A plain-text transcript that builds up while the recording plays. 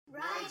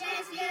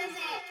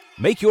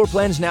Make your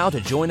plans now to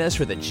join us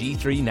for the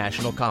G3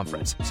 National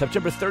Conference,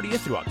 September 30th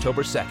through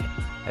October 2nd,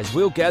 as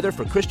we'll gather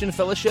for Christian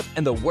fellowship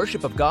and the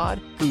worship of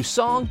God through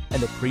song and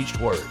the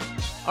preached word.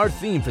 Our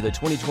theme for the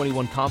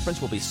 2021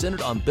 conference will be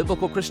centered on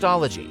biblical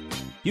Christology.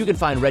 You can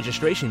find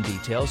registration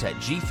details at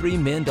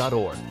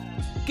g3men.org.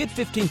 Get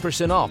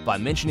 15% off by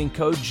mentioning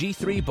code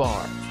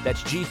G3BAR.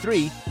 That's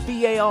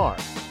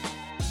G3BAR.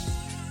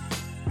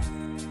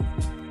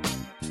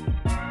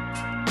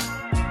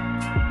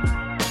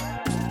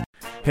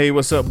 Hey,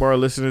 what's up, bar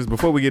listeners?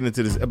 Before we get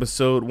into this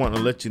episode, want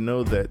to let you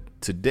know that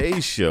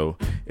today's show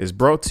is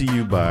brought to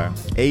you by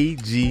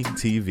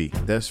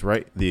AGTV. That's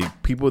right. The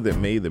people that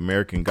made the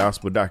American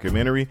Gospel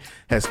documentary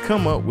has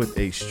come up with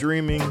a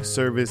streaming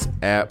service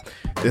app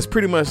that's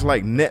pretty much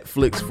like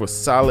Netflix for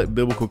solid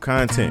biblical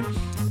content.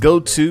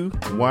 Go to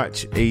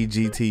watch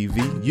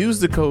AGTV. Use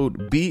the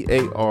code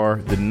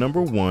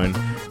BAR1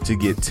 to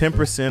get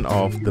 10%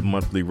 off the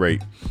monthly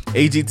rate.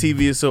 AGTV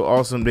is so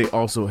awesome. They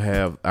also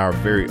have our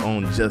very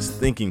own Just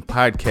Thinking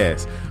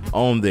podcast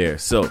on there.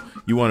 So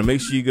you want to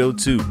make sure you go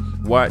to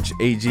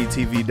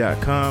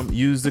watchagtv.com.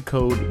 Use the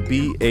code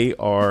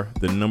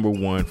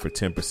BAR1 for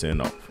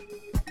 10% off.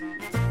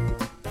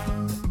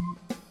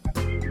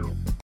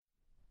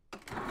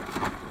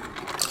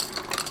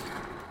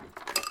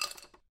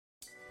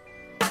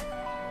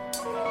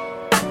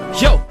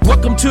 Yo,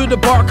 welcome to the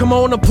bar. Come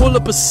on and pull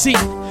up a seat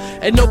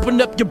and open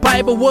up your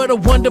Bible. What a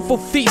wonderful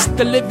feast.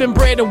 The living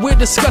bread, and we're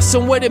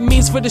discussing what it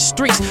means for the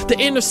streets, the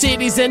inner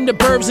cities and the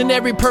burbs, and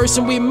every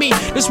person we meet.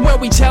 This is where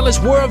we challenge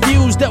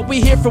worldviews that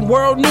we hear from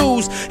world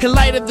news. In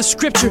light of the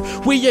scripture,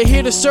 we are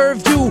here to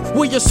serve you.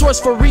 We're your source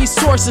for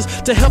resources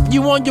to help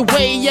you on your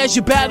way as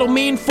you battle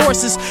mean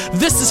forces.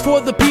 This is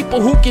for the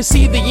people who can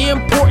see the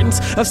importance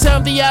of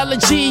sound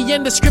theology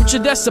and the scripture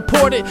that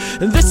support it.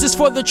 And this is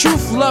for the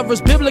truth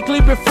lovers,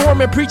 biblically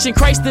reforming, preaching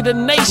Christ to the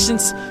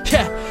nations.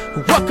 Yeah,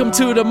 welcome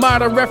to the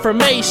Modern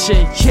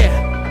Reformation,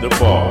 yeah. The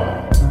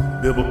Bar,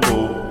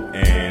 biblical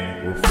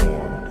and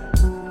reformed.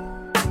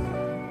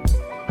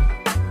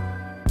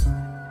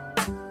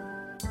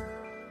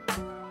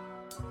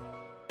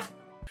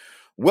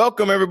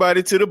 Welcome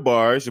everybody to The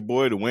Bar. It's your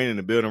boy Dwayne in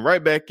the building,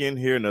 right back in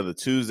here another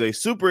Tuesday.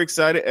 Super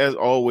excited as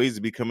always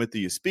to be coming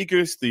through your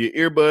speakers, through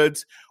your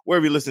earbuds,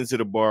 wherever you listen to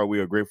The Bar. We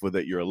are grateful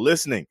that you're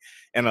listening.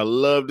 And I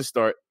love to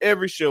start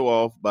every show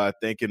off by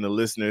thanking the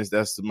listeners.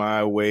 That's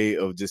my way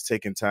of just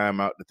taking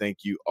time out to thank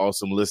you,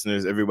 awesome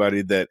listeners,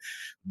 everybody that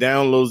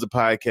downloads the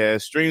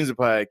podcast, streams the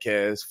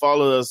podcast,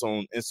 follow us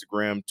on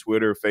Instagram,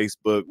 Twitter,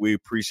 Facebook. We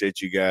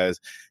appreciate you guys.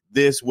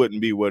 This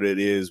wouldn't be what it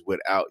is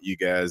without you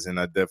guys. And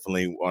I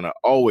definitely want to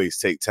always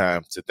take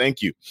time to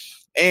thank you.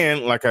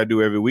 And like I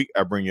do every week,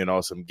 I bring you an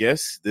awesome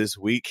guest. This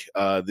week,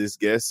 this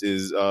guest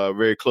is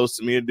very close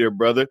to me, a dear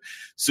brother.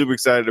 Super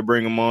excited to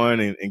bring him on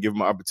and give him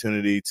an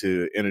opportunity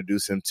to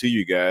introduce him to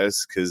you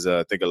guys because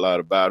I think a lot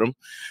about him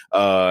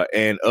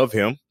and of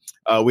him.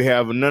 We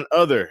have none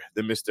other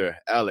than Mr.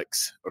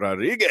 Alex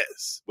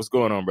Rodriguez. What's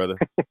going on, brother?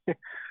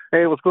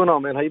 Hey, what's going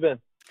on, man? How you been?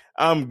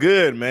 I'm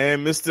good,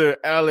 man. Mr.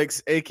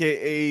 Alex,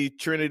 a.k.a.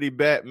 Trinity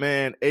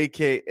Batman,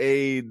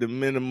 a.k.a. the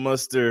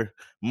Minimuster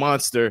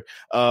Monster.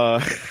 I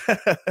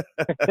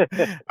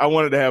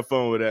wanted to have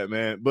fun with that,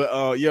 man. But,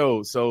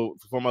 so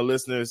for my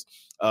listeners,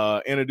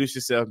 introduce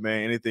yourself,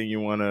 man. Anything you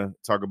want to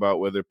talk about,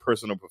 whether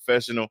personal or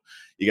professional,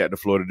 you got the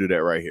floor to do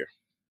that right here.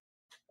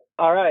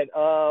 All right.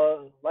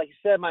 Like you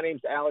said, my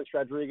name's Alex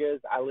Rodriguez.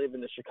 I live in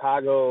the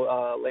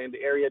Chicago land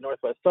area,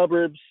 northwest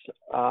suburbs.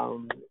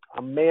 I'm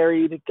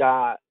married,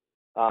 got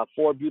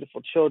 4 beautiful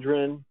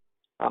children.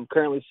 I'm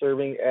currently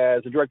serving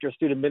as the director of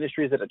student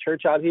ministries at a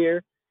church out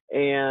here.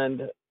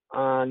 And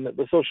on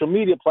the social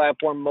media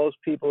platform, most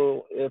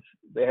people, if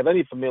they have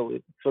any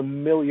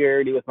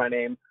familiarity with my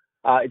name,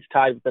 it's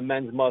tied with the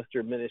Men's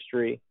Mustard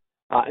Ministry.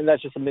 And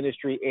that's just a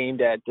ministry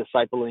aimed at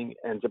discipling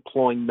and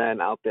deploying men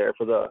out there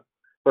for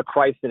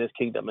Christ and his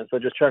kingdom. And so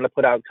just trying to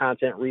put out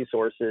content,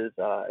 resources,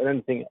 and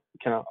anything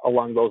kind of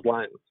along those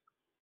lines.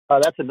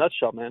 That's a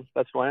nutshell, man.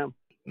 That's who I am.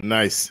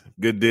 Nice.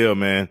 Good deal,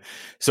 man.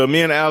 So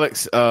me and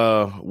Alex,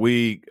 I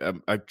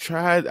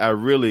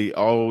really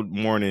all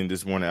morning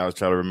this morning, I was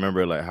trying to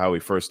remember like how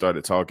we first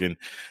started talking.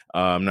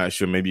 I'm not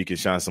sure. Maybe you can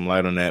shine some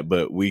light on that,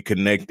 but we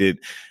connected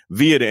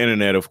via the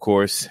internet, of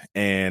course,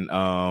 and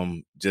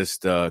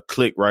just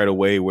clicked right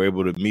away. We're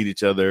able to meet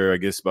each other, I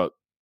guess about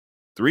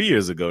 3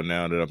 years ago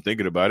now that I'm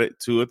thinking about it,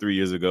 2 or 3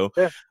 years ago,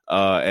 yeah.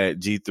 At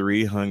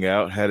G3, hung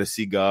out, had a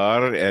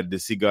cigar at the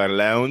cigar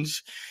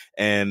lounge.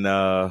 And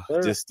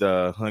just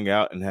hung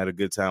out and had a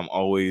good time.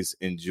 Always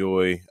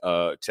enjoy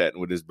chatting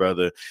with his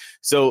brother.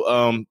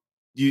 So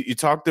you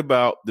talked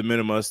about the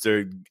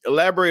Minimuster.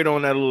 Elaborate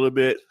on that a little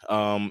bit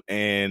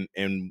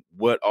and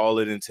what all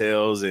it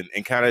entails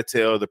and kind of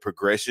tell the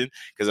progression,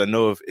 because I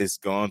know it's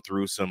gone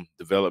through some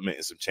development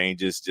and some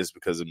changes just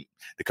because of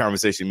the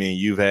conversation me and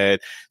you've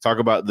had. Talk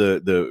about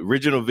the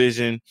original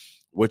vision,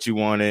 what you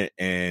wanted,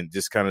 and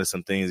just kind of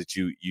some things that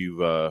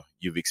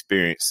you've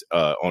experienced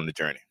on the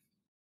journey.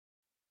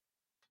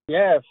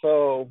 Yeah,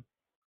 so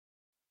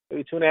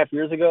maybe 2.5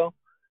 years ago,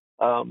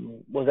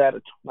 was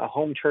at my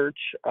home church,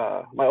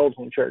 my old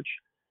home church,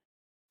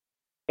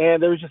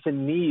 and there was just a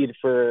need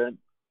for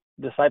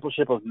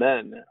discipleship of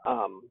men.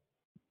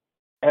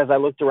 As I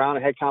looked around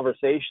and had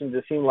conversations,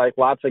 it seemed like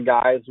lots of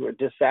guys were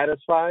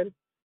dissatisfied,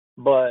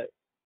 but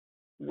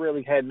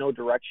really had no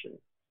direction.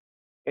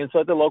 And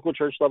so at the local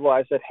church level,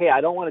 I said, hey, I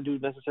don't want to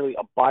do necessarily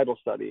a Bible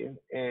study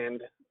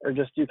or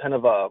just do kind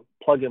of a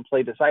plug and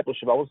play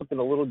discipleship. I want something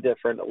a little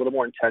different, a little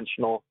more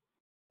intentional,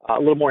 a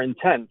little more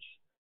intense.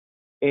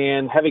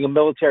 And having a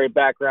military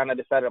background, I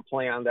decided to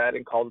play on that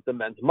and called it the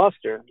men's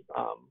muster,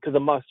 because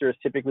the muster is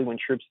typically when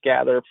troops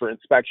gather for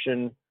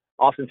inspection,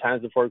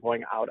 oftentimes before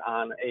going out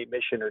on a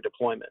mission or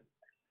deployment.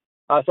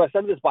 So I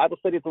started this Bible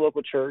study at the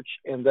local church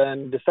and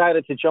then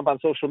decided to jump on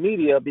social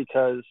media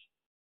because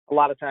a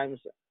lot of times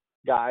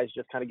guys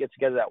just kind of get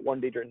together that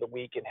one day during the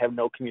week and have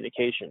no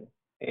communication.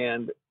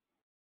 And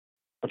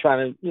I'm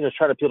trying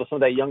to appeal to some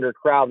of that younger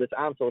crowd that's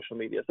on social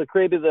media. So I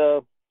created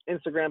a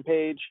Instagram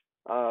page,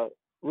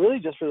 really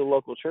just for the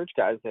local church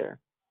guys there.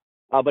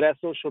 But as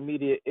social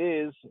media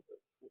is,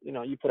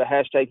 you put a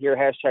hashtag here, a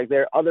hashtag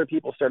there, other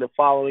people started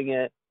following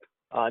it.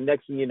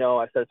 Next thing you know,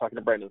 I started talking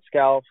to Brandon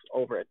Scalf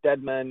over at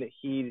Deadman.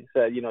 He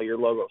said, your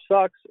logo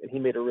sucks, and he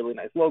made a really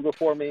nice logo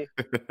for me.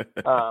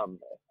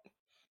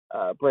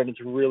 Brandon's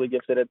really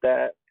gifted at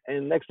that.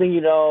 And next thing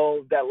you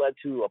know, that led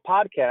to a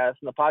podcast,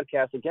 and the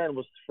podcast, again,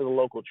 was for the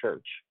local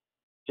church,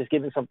 just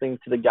giving something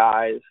to the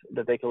guys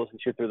that they could listen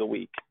to through the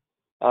week.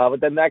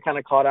 But then that kind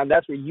of caught on.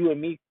 That's where you and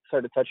me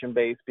started touching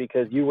base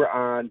because you were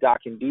on Doc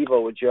and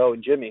Devo with Joe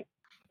and Jimmy.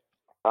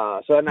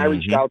 So then I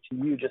reached out to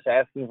you just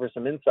asking for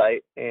some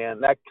insight,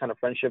 and that kind of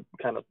friendship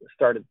kind of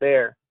started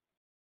there.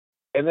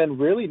 And then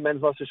really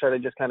Men's Muster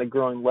started just kind of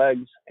growing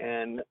legs,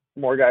 and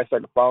more guys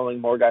started following,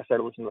 more guys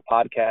started listening to the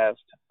podcast.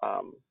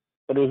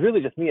 But it was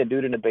really just me, a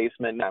dude in a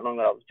basement, not knowing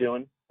what I was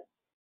doing.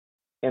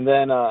 And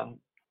then a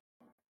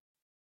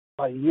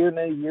year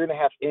and a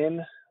half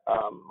in,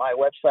 my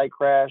website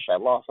crashed. I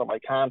lost all my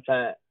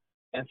content.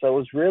 And so it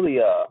was really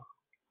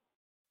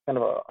kind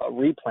of a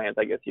replant,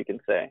 I guess you can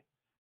say.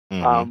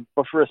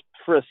 But for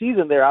a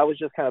season there, I was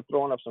just kind of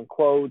throwing up some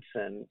quotes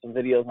and some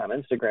videos on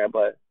Instagram,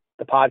 but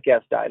the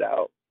podcast died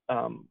out.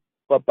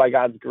 But by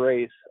God's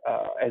grace,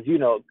 as you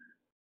know,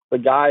 the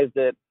guys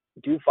that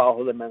do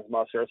follow the Men's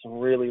Muster are some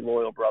really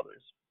loyal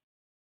brothers.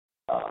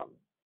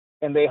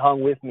 And they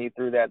hung with me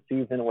through that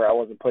season where I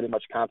wasn't putting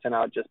much content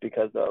out just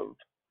because of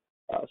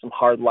some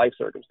hard life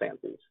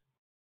circumstances.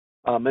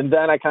 And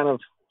then I kind of,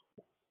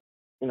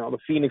 the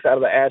phoenix out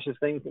of the ashes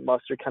thing, the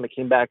Muster kind of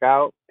came back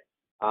out.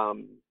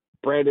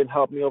 Brandon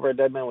helped me over at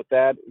Deadman with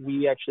that.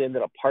 We actually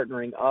ended up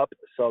partnering up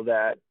so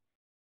that,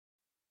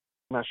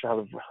 I'm not sure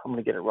I'm going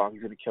to get it wrong.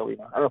 He's going to kill me.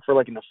 I don't know if we're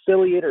like an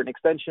affiliate or an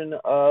extension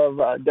of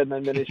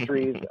Deadman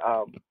Ministries.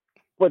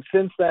 But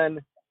since then,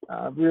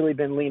 I've really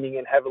been leaning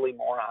in heavily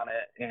more on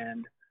it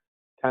and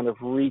kind of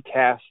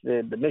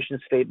recasted the mission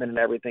statement and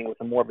everything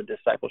with a more of a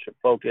discipleship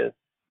focus.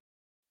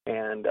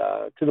 And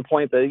to the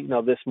point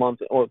that, this month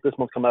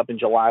coming up in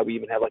July, we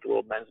even have like a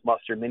little Men's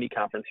Muster mini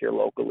conference here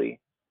locally.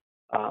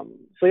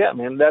 So yeah,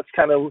 man, that's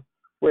kind of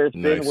where it's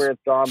been, where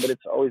it's gone, but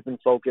it's always been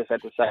focused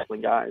at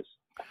discipling guys.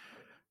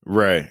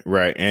 Right.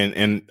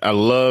 And I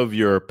love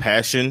your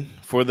passion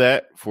for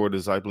that, for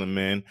discipling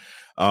men.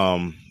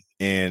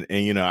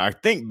 And I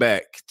think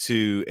back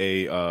to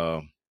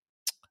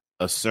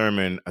a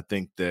sermon, I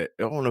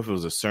don't know if it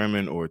was a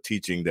sermon or a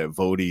teaching that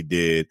Vody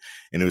did,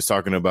 and it was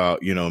talking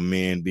about,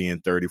 men being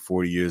 30,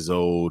 40 years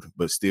old,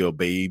 but still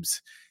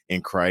babes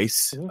in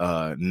Christ,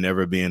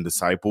 never being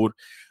discipled.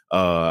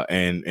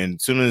 And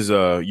as soon as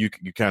you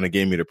kind of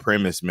gave me the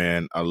premise,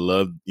 man, I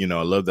love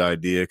the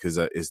idea because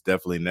it's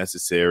definitely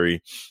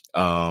necessary.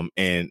 And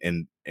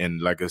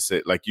like I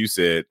said, like you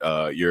said,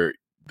 you're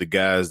the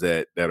guys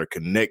that are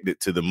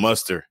connected to the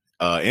muster,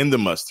 in the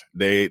muster.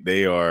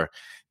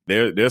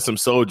 They're some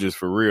soldiers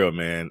for real,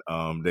 man.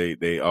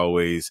 They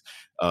always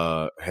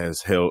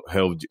has held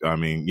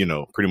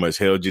pretty much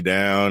held you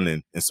down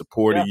and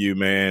supported you,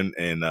 man.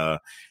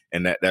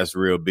 And that's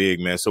real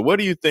big, man. So what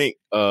do you think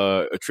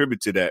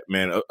attribute to that,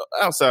 man?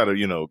 Outside of,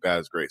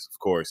 God's grace, of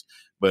course.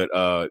 But,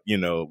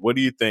 what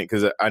do you think?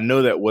 Because I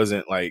know that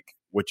wasn't like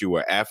what you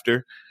were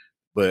after.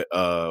 But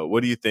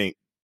what do you think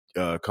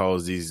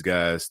caused these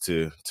guys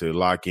to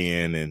lock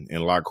in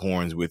and lock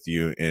horns with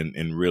you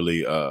and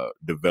really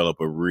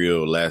develop a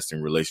real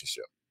lasting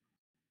relationship?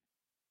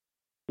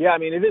 Yeah, I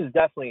mean, it is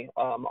definitely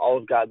all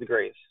of God's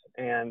grace.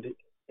 And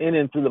in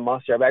and through the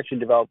muster, I've actually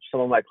developed some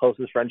of my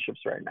closest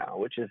friendships right now,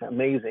 which is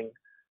amazing.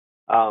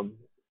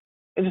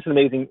 It's just an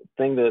amazing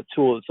thing, the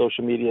tool that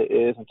social media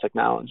is and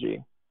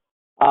technology.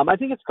 I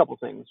think it's a couple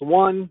things.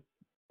 One,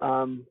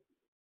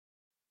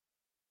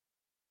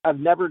 I've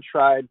never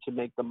tried to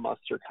make the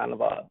muster kind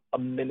of a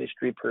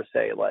ministry per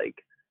se, like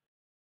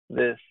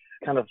this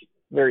kind of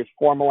very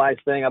formalized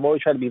thing. I've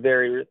always tried to be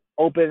very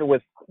open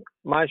with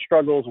my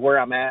struggles, where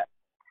I'm at,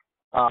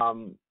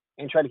 and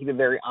try to keep it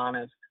very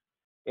honest.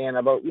 And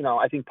about,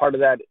 I think part of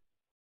that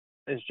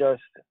is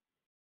just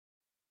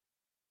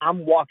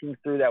I'm walking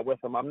through that with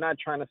them. I'm not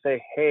trying to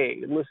say,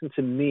 hey, listen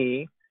to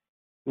me.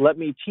 let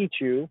me teach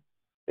you,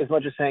 as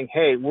much as saying,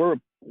 hey, we're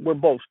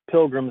both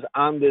pilgrims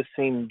on this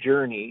same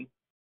journey.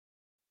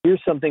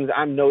 Here's some things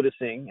I'm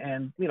noticing,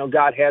 and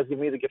God has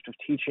given me the gift of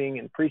teaching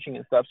and preaching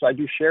and stuff, so I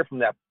do share from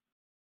that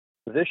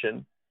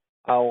position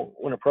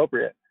when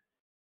appropriate.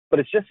 But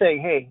it's just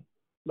saying, hey,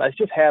 let's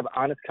just have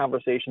honest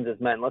conversations as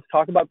men. Let's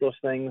talk about those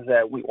things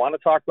that we want to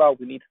talk about,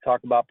 we need to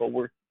talk about, but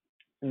we're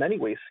in many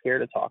ways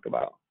scared to talk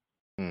about.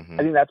 Mm-hmm.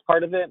 I think that's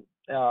part of it.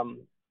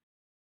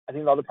 I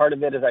think the other part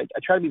of it is I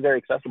try to be very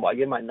accessible. I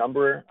give my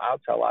number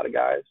out to a lot of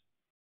guys.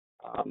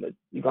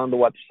 You go on the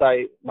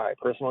website, my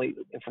personal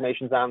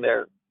information's on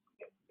there.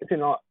 If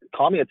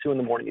call me at 2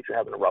 a.m. if you're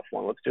having a rough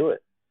one. Let's do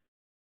it.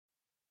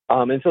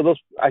 And so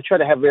I try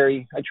to have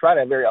very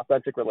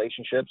authentic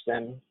relationships,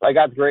 and by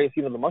God's grace,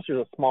 the mustard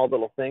is a small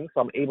little thing,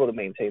 so I'm able to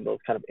maintain those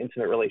kind of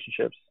intimate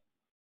relationships.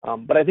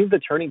 But I think the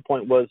turning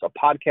point was a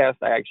podcast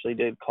I actually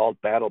did called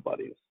Battle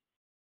Buddies.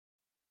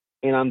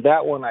 And on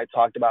that one, I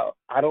talked about,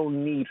 I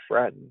don't need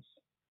friends.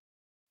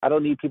 I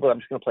don't need people that I'm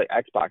just going to play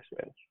Xbox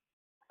with.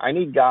 I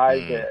need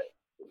guys that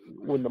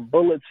when the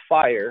bullets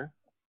fire,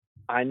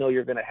 I know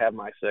you're going to have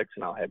my 6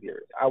 and I'll have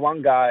yours. I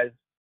want guys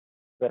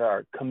that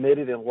are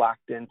committed and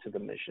locked into the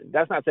mission.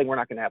 That's not saying we're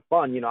not going to have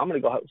fun. I'm going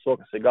to go smoke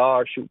a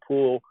cigar, shoot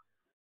pool,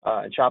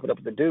 and chop it up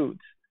with the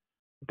dudes,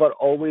 but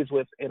always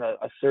within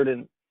a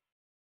certain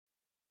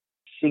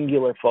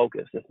singular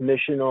focus. It's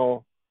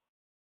missional.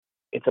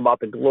 It's about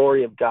the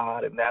glory of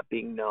God and that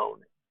being known.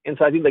 And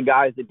so I think the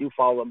guys that do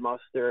follow the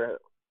muster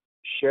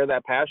share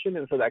that passion,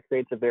 and so that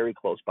creates a very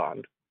close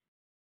bond.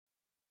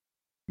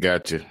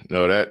 Gotcha.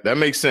 No, that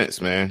makes sense,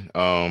 man.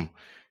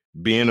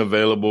 Being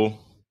available,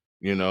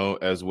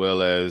 as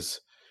well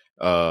as,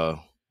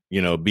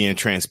 being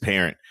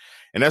transparent.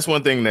 And that's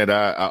one thing that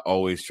I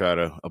always try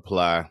to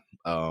apply,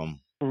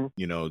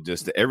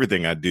 just to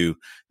everything I do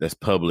that's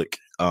public,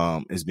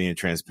 is being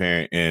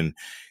transparent. And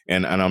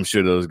I'm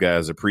sure those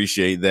guys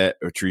appreciate that,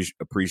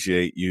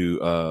 appreciate you,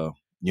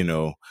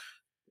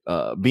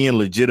 being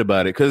legit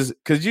about it. Cause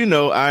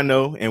I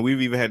know, and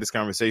we've even had this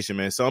conversation,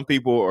 man, some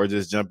people are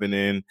just jumping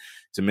in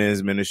to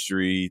men's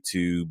ministry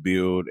to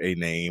build a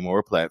name or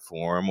a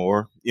platform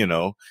or,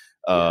 build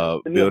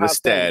a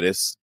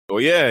status. Or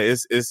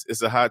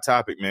it's a hot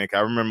topic, man. I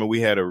remember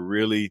we had a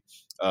really,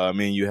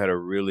 you had a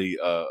really,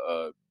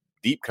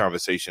 deep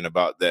conversation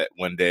about that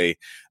one day.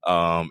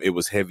 It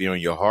was heavy on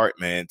your heart,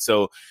 man.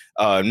 So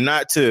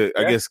not to,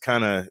 I guess,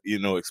 kind of,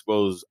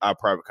 expose our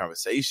private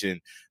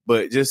conversation,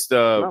 but just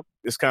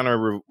kind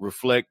of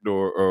reflect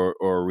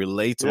or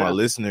relate to my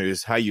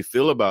listeners how you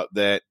feel about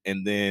that.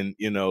 And then,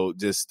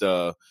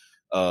 I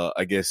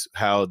guess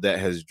how that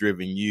has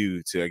driven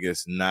you to, I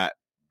guess, not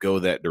go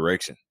that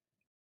direction.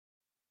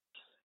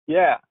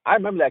 Yeah, I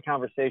remember that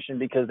conversation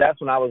because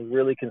that's when I was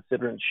really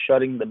considering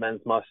shutting the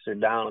men's muster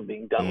down and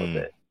being done with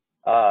it.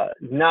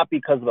 Not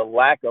because of a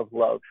lack of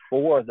love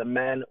for the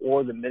men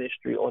or the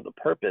ministry or the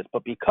purpose,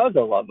 but because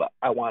of love,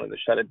 I wanted to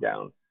shut it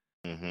down.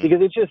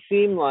 Because it just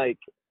seemed like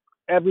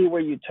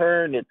everywhere you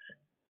turn, it's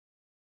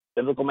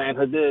biblical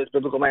manhood this,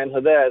 biblical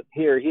manhood that,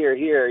 here,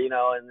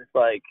 and it's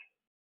like,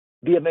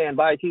 be a man,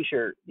 buy a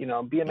t-shirt,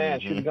 be a man,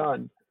 shoot a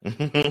gun. And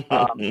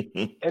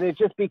it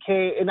just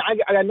became, and I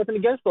got nothing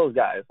against those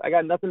guys. I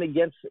got nothing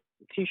against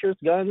t-shirts,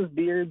 guns,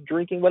 beer,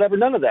 drinking, whatever,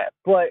 none of that.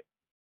 But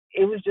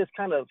it was just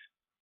kind of,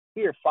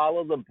 here,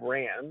 follow the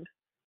brand.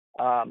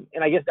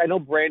 And I guess I know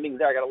branding's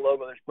there. I got a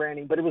logo, there's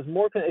branding, but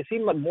it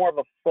seemed like more of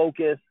a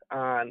focus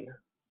on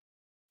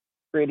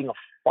creating a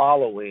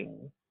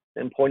following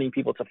than pointing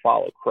people to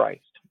follow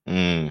Christ.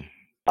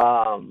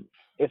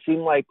 It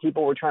seemed like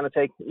people were trying to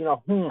take,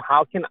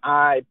 how can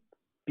I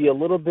be a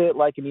little bit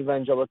like an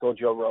evangelical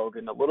Joe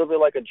Rogan, a little bit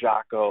like a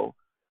Jocko,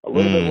 a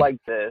little bit like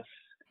this.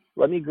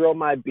 Let me grow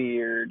my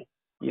beard,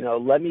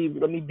 let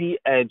me be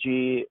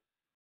edgy,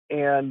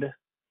 and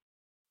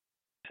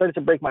started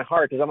to break my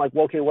heart because I'm like,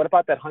 well, okay, what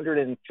about that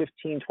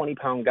 115,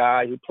 20-pound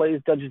guy who plays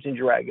Dungeons and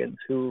Dragons,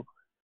 who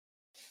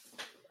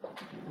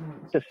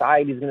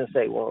society's going to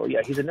say, well,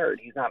 yeah, he's a nerd,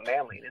 he's not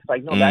manly. And it's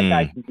like, no, that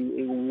guy can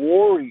be a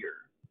warrior,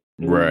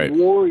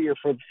 warrior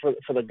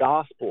for the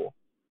gospel,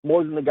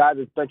 more than the guy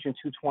that's benching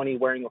 220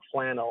 wearing a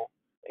flannel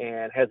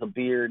and has a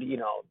beard,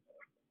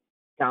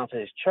 down to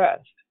his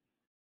chest.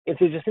 And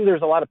so just think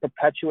there's a lot of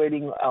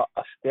perpetuating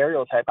a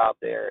stereotype out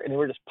there, and they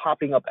were just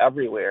popping up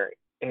everywhere.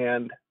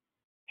 And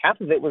half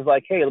of it was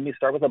like, hey, let me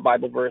start with a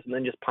Bible verse and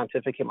then just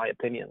pontificate my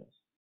opinions.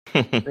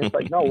 And it's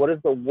like, no, what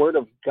does the Word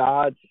of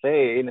God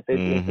say? And if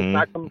it's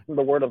not coming from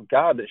the Word of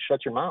God, then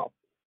shut your mouth.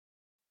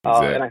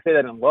 Exactly. And I say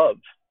that in love.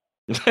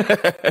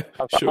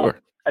 Sure.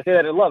 I say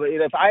that in love.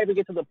 If I ever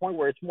get to the point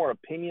where it's more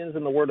opinions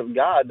than the Word of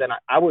God, then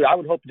I would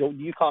hope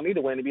you call me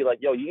to win and be like,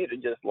 yo, you need to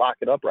just lock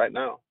it up right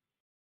now.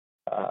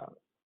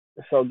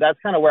 So that's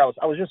kind of where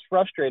I was just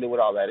frustrated with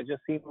all that. It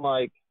just seemed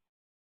like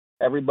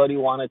everybody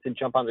wanted to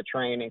jump on the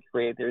train and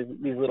create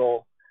these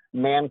little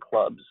man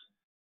clubs,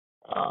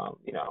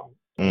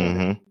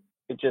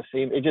 It just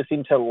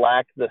seemed to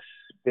lack the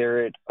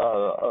spirit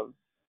of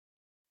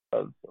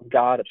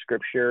God, of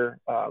Scripture.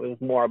 It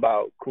was more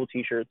about cool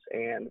T-shirts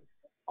and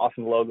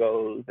awesome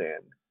logos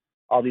and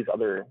all these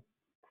other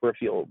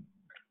peripheral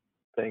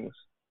things.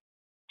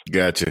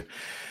 Gotcha.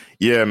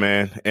 Yeah,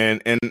 man.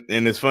 And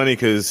it's funny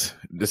because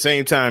the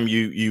same time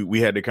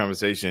we had the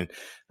conversation,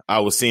 I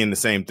was seeing the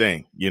same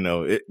thing,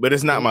 but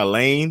it's not my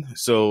lane.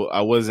 So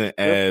I wasn't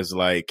as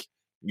like,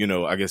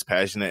 I guess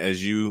passionate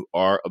as you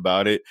are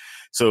about it.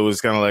 So it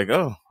was kind of like,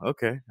 oh,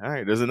 okay. All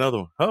right. There's another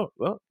one. Oh,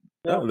 well,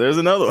 oh, there's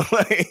another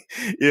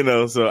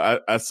one.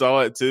 So I saw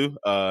it too.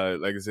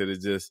 Like I said,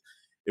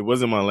 it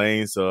wasn't my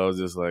lane. So I was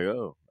just like,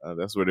 oh,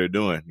 that's what they're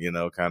doing,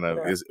 kind of,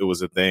 it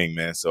was a thing,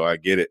 man. So I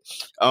get it.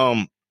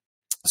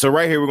 So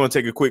right here, we're going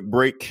to take a quick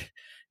break,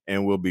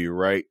 and we'll be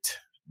right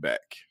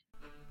back.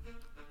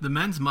 The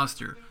Men's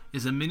Muster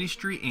is a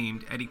ministry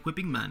aimed at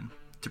equipping men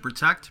to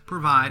protect,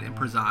 provide, and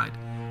preside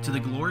to the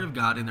glory of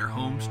God in their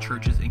homes,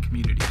 churches, and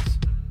communities.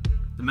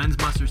 The Men's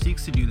Muster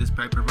seeks to do this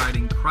by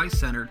providing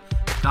Christ-centered,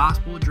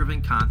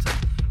 gospel-driven content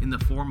in the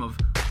form of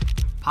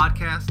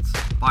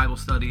podcasts, Bible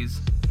studies,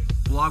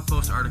 blog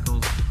post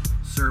articles,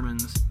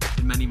 sermons,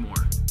 and many more.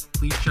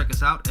 Please check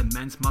us out at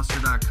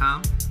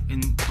mensmuster.com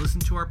and listen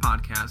to our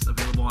podcast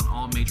available on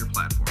all major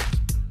platforms.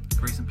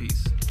 Grace and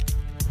peace.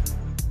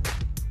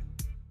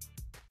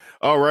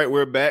 All right,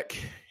 we're back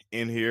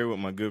in here with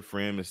my good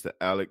friend, Mr.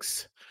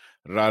 Alex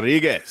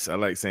Rodriguez. I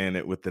like saying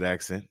it with that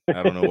accent.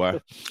 I don't know why.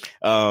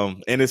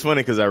 And it's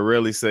funny because I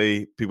rarely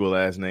say people's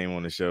last name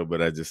on the show,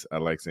 but I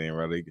like saying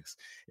Rodriguez.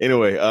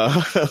 Anyway,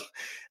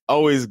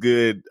 always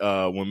good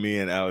when me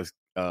and Alex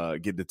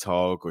get to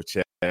talk or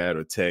chat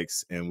or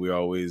text, and we're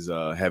always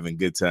having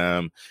good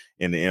time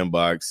in the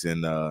inbox.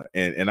 And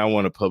I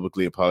want to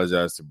publicly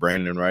apologize to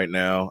Brandon right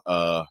now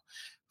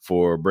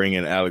for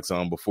bringing Alex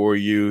on before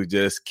you.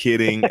 Just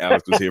kidding.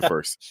 Alex was here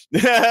first.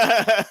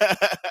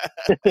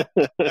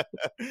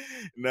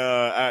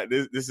 No,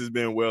 this has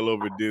been well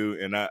overdue,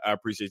 and I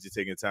appreciate you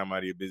taking time out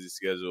of your busy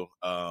schedule.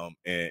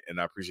 And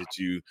I appreciate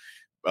you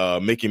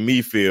making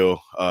me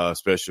feel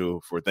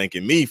special for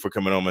thanking me for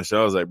coming on my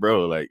show. I was like,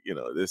 bro,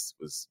 this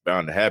was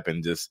bound to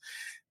happen, just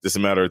a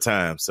matter of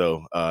time.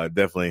 So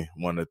definitely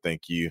want to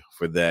thank you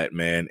for that,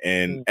 man.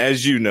 And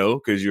as you know,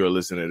 because you're a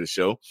listener to the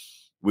show,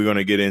 we're going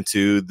to get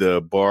into the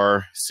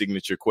bar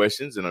signature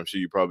questions, and I'm sure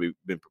you've probably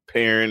been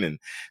preparing and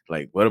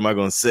like, what am I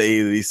going to say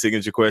to these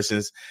signature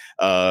questions?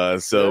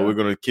 So we're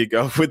going to kick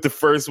off with the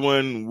first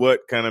one.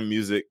 What kind of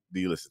music do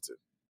you listen to?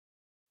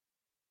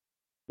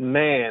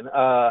 Man,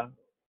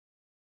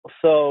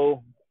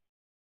 so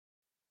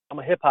I'm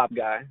a hip hop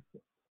guy,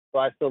 so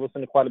I still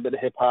listen to quite a bit of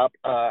hip hop.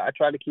 I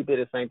try to keep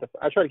it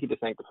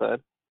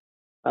sanctified.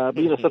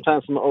 But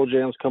sometimes some old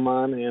jams come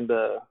on and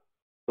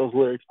those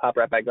lyrics pop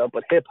right back up.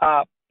 But hip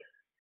hop,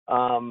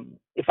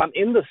 if I'm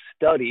in the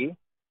study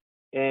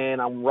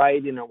and I'm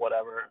writing or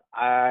whatever,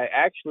 I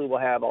actually will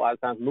have a lot of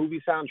times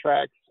movie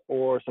soundtracks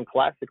or some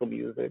classical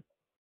music.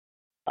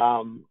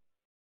 And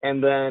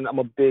then I'm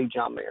a big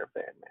John Mayer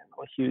fan, man.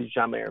 I'm a huge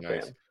John Mayer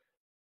fan.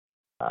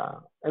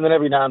 And then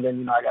every now and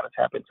then, I got to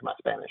tap into my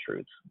Spanish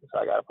roots. So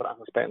I got to put on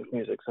some Spanish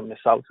music, some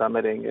salsa,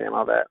 merengue, and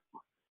all that.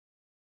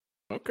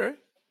 Okay.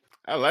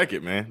 I like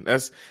it, man.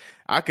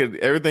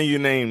 Everything you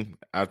named,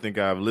 I think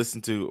I've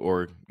listened to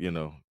or,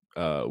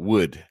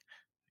 would,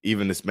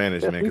 even the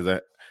Spanish, man,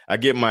 because I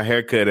get my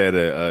haircut at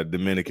a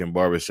Dominican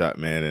barbershop,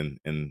 man.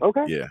 And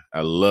yeah,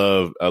 I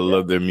love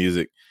their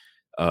music.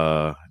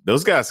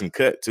 Those guys can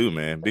cut too,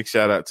 man. Big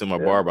shout out to my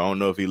barber. I don't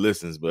know if he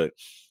listens, but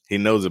he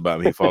knows about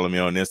me. He followed me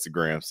on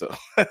Instagram. So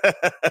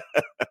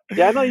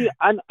yeah, I know you.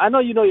 I know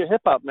you know your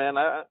hip hop, man.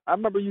 I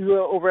remember you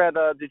were over at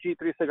the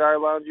G3 Cigar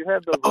Lounge. You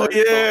had those. Oh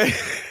yeah,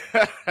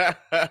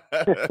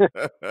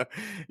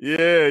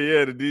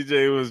 yeah. The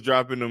DJ was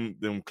dropping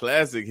them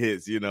classic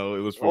hits. It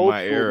was from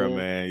my era,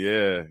 man.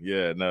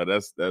 Yeah. No,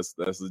 that's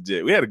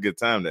legit. We had a good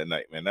time that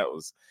night, man. That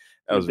was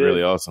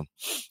really awesome.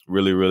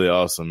 Really, really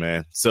awesome,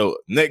 man. So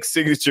next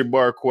signature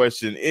bar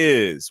question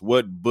is,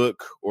 what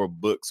book or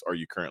books are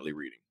you currently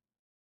reading?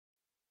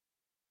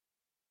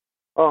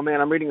 Oh,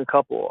 man, I'm reading a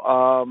couple.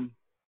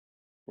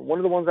 One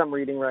of the ones I'm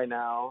reading right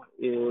now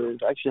is,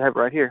 I actually have it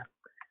right here.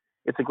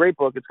 It's a great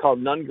book. It's called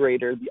None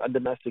Greater, The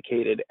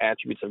Undomesticated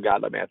Attributes of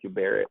God by Matthew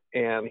Barrett.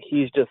 And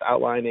he's just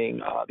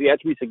outlining the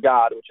attributes of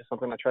God, which is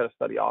something I try to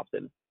study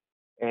often.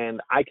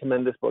 And I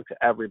commend this book to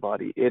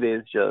everybody.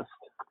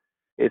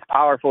 It's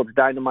powerful, it's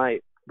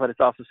dynamite, but it's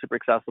also super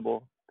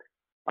accessible.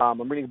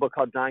 I'm reading a book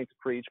called Dying to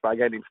Preach by a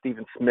guy named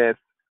Stephen Smith.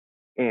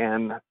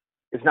 And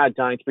it's not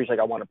dying to preach like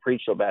I want to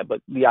preach so bad,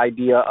 but the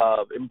idea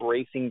of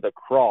embracing the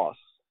cross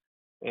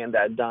and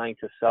that dying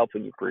to self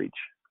when you preach.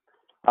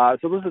 So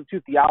those are the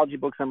two theology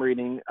books I'm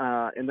reading.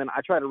 And then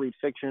I try to read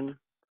fiction.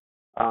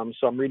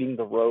 So I'm reading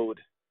The Road,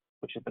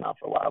 which has been out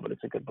for a while, but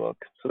it's a good book.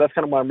 So that's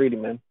kind of what I'm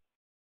reading, man.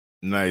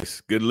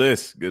 Nice. Good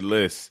list.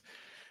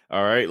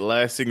 All right.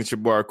 Last signature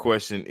bar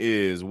question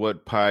is,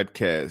 what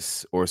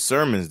podcasts or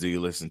sermons do you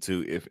listen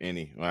to, if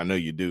any? Well, I know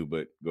you do,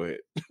 but go ahead.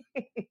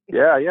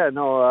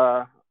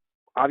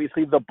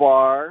 Obviously The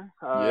Bar.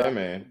 Yeah,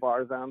 man. The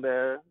Bar's on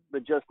there. The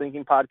Just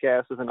Thinking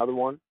podcast is another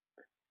one.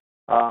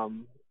 I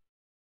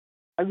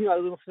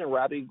listen to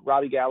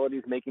Robbie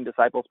Gallaty's Making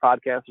Disciples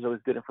podcast. There's always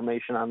good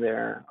information on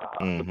there.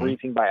 The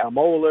Briefing by Al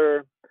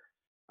Mohler.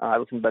 I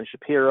listen to Ben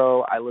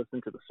Shapiro. I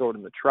listen to The Sword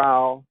and the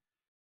Trowel.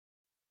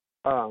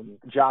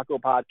 Jocko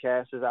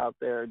podcast is out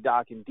there.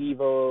 Doc and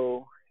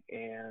Devo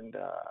and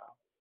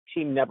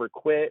Team Never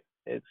Quit.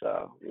 It's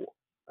a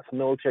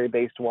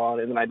military-based one.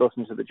 And then I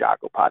listen to the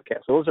Jocko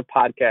podcast. So those are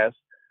podcasts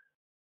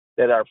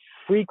that are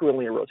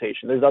frequently in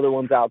rotation. There's other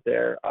ones out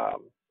there.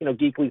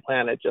 Geekly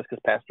Planet, just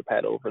because Pastor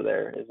Pat over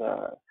there is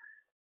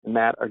and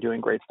Matt are doing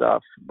great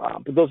stuff.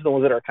 But those are the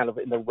ones that are kind of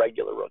in the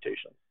regular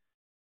rotation.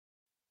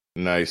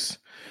 Nice.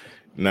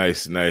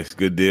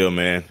 Good deal,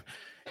 man.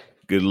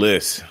 Good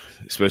list,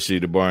 especially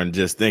the bar and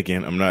Just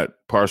Thinking. I'm not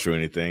partial or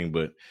anything,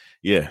 but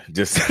yeah,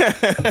 just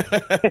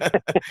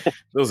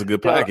those are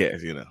good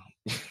podcasts,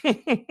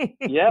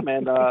 Yeah,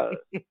 man.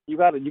 You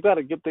got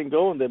a good thing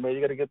going there, man.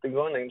 You got a good thing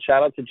going. And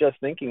shout out to Just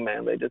Thinking,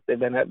 man. They've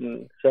been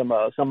having some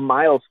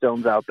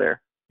milestones out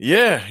there.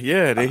 Yeah.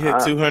 They hit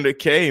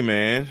 200K,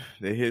 man.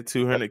 They hit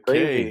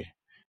 200K.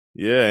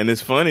 Yeah, and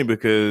it's funny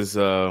because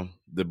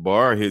the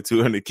bar hit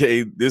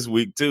 200K this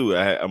week too.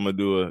 I'm gonna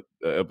do a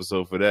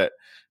episode for that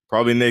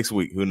probably next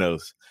week. Who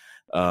knows?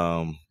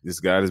 This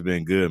God has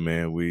been good,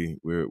 man.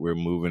 We're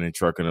moving and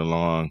trucking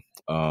along,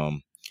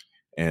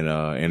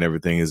 and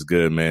everything is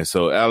good, man.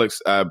 So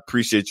Alex, I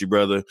appreciate you,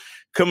 brother,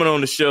 coming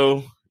on the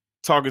show,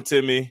 talking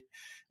to me.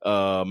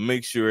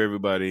 Make sure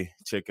everybody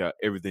check out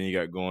everything you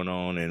got going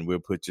on, and we'll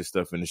put your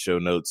stuff in the show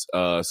notes.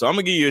 So I'm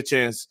gonna give you a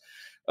chance,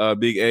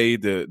 Big A,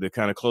 to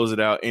kind of close it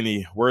out.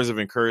 Any words of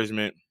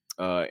encouragement,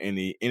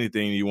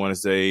 anything you want to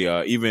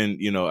say, even,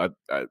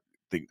 I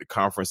think the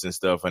conference and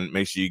stuff, and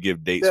make sure you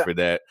give dates for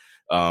that.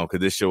 Cause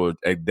this show will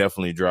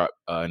definitely drop,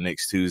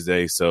 next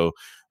Tuesday. So,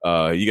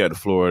 you got the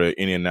floor to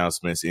any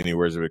announcements, any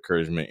words of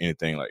encouragement,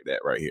 anything like that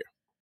right here.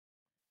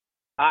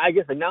 I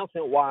guess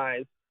announcement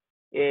wise,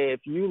 if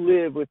you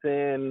live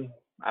within,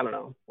 I don't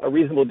know, a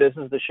reasonable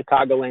distance, the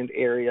Chicagoland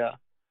area,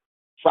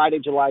 Friday,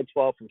 July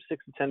 12th from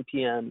 6 to 10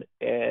 p.m.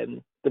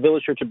 in the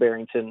Village Church of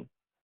Barrington,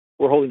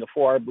 we're holding a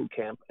 4-hour boot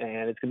camp,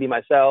 and it's going to be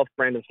myself,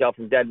 Brandon Scale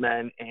from Dead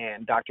Men,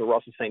 and Dr.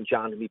 Russell St.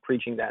 John to be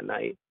preaching that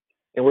night.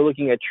 And we're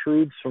looking at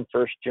truths from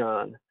 1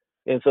 John.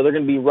 And so they're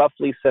going to be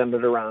roughly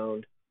centered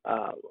around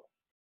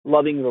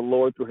loving the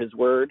Lord through his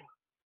word,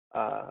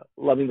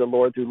 loving the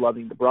Lord through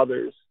loving the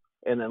brothers,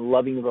 and then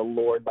loving the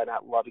Lord by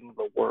not loving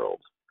the world.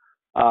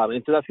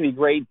 And so that's going to be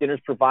great.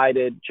 Dinner's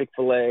provided,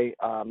 Chick-fil-A.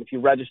 If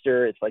you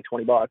register, it's like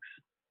 $20. There's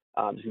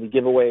going to be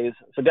giveaways.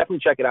 So definitely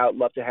check it out.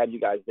 Love to have you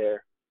guys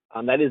there.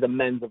 That is a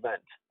men's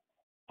event.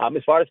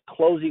 As far as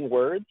closing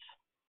words,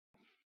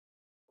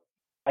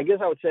 I guess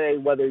I would say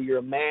whether you're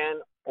a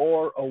man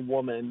or a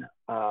woman,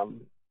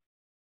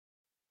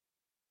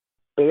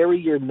 bury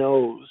your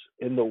nose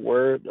in the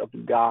Word of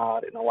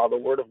God and allow the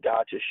Word of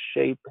God to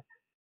shape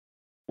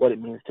what it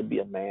means to be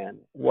a man,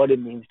 what it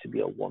means to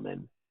be a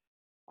woman.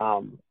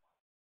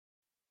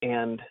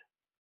 And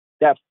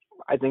that,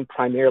 I think,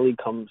 primarily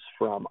comes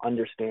from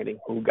understanding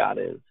who God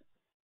is.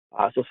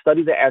 So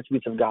study the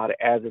attributes of God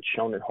as it's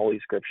shown in Holy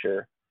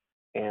Scripture,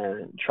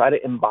 and try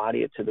to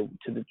embody it to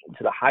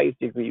the highest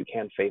degree you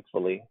can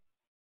faithfully.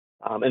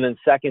 And then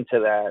second to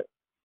that,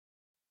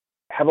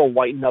 have a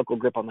white knuckle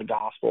grip on the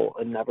gospel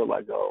and never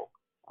let go.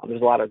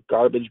 There's a lot of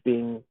garbage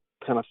being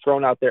kind of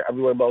thrown out there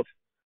everywhere, both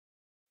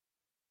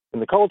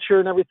in the culture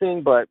and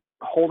everything, but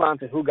hold on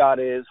to who God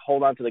is,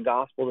 hold on to the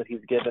gospel that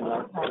he's given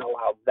us, and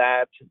allow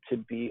that to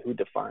be who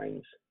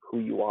defines who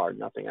you are,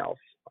 nothing else,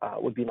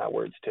 would be my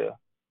words to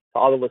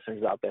all the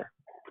listeners out there.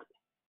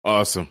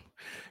 Awesome.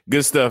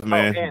 Good stuff,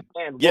 man.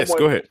 And yes,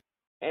 go ahead.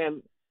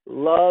 And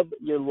love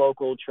your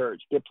local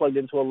church. Get plugged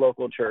into a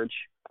local church.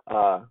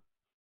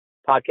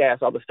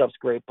 Podcast, all the stuff's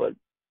great, but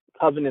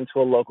coven into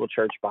a local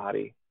church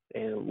body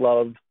and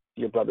love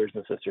your brothers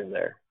and sisters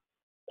there.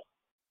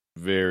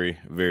 Very,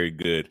 very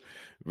good.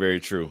 Very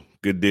true.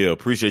 Good deal.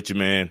 Appreciate you,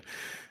 man.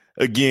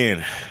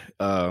 Again,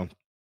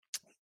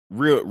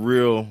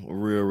 real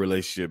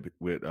relationship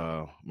with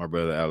my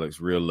brother Alex.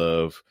 Real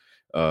love,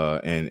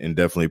 and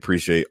definitely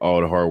appreciate all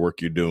the hard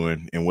work you're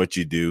doing and what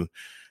you do.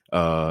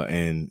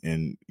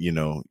 And you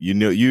know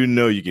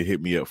you can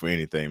hit me up for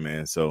anything,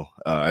 man. So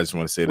I just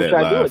want to say that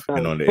live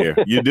and on the air.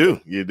 You do.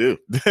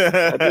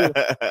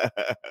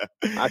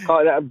 I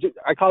call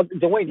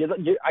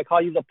Dwayne. I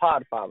call you the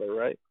Pod Father,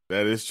 right?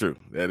 That is true.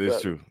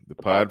 True. The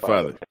Pod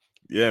Father.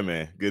 Yeah,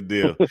 man. Good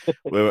deal.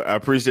 Well, I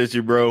appreciate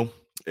you, bro.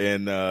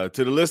 And to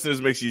the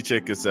listeners, make sure you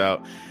check us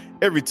out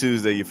every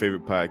Tuesday, your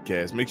favorite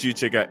podcast. Make sure you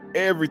check out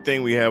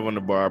everything we have on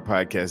the Bar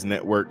Podcast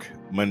Network.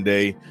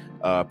 Monday,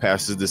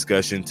 Pastor's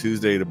Discussion.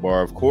 Tuesday, The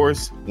Bar, of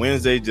course.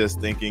 Wednesday, Just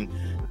Thinking.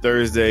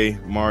 Thursday,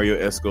 Mario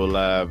Esco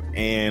Live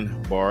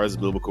and Bars,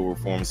 Biblical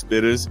Reform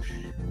Spitters.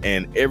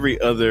 And every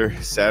other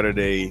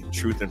Saturday,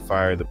 Truth and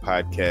Fire, the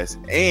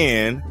podcast.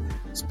 And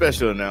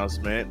special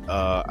announcement,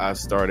 I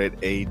started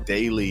a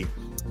daily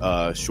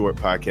short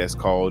podcast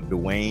called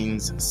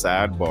Dwayne's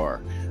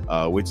Sidebar,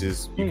 which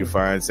is you can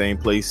find same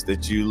place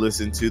that you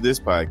listen to this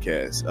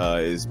podcast.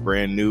 It's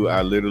brand new.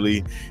 I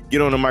literally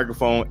get on the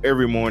microphone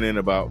every morning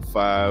about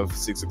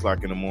 5-6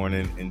 o'clock in the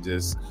morning and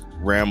just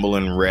ramble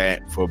and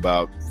rant for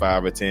about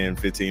 5 or 10,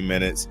 15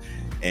 minutes.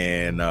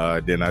 and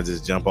then I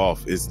just jump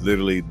off. It's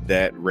literally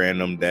that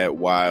random, that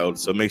wild.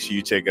 So make sure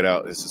you check it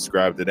out and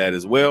subscribe to that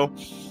as well.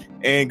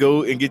 And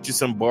go and get you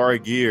some bar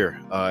gear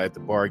at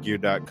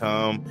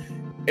thebargear.com.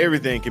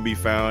 Everything can be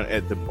found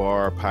at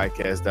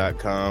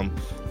thebarpodcast.com.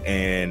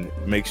 And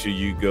make sure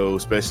you go,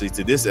 especially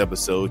to this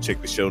episode,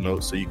 check the show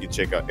notes so you can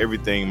check out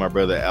everything my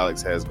brother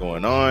Alex has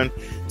going on.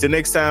 Till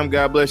next time,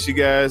 God bless you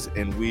guys,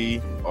 and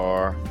we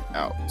are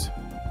out.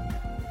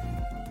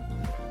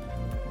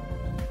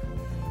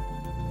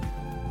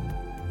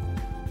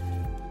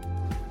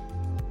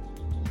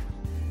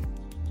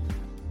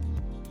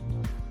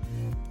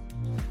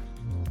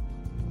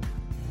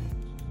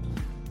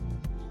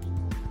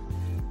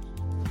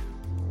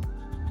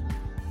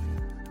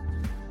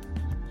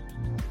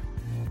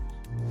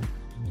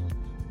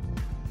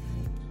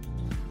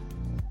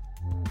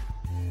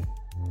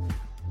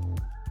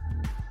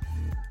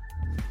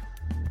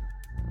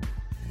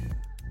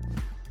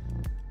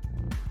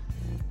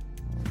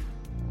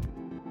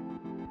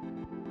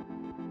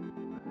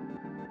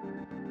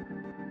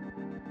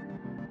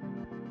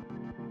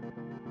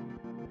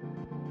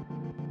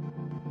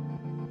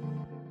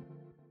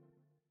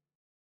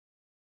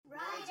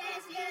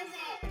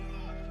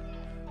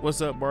 What's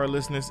up, bar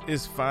listeners?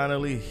 It's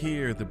finally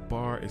here, the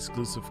bar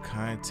exclusive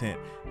content.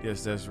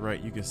 Yes, that's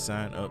right. You can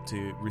sign up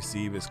to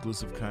receive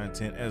exclusive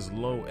content as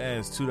low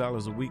as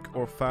 $2 a week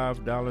or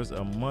 $5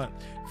 a month,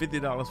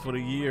 $50 for the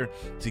year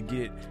to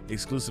get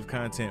exclusive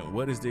content.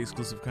 What is the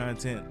exclusive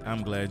content?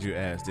 I'm glad you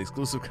asked. The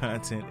exclusive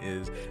content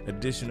is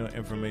additional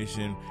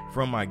information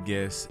from my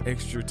guests,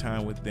 extra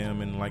time with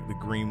them in like the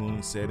green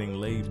moon setting,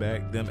 laid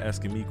back, them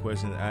asking me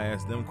questions, I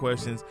ask them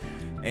questions,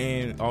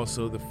 and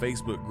also the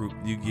Facebook group.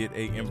 You get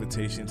an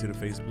invitation to the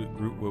Facebook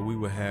group where we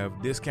will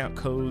have discount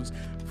codes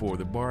for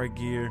the bar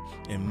gear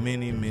and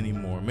many, many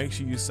more. Make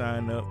sure you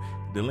sign up.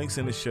 The link's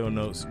in the show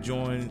notes.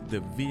 Join the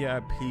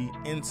VIP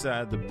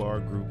inside the bar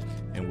group,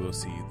 and we'll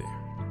see you there.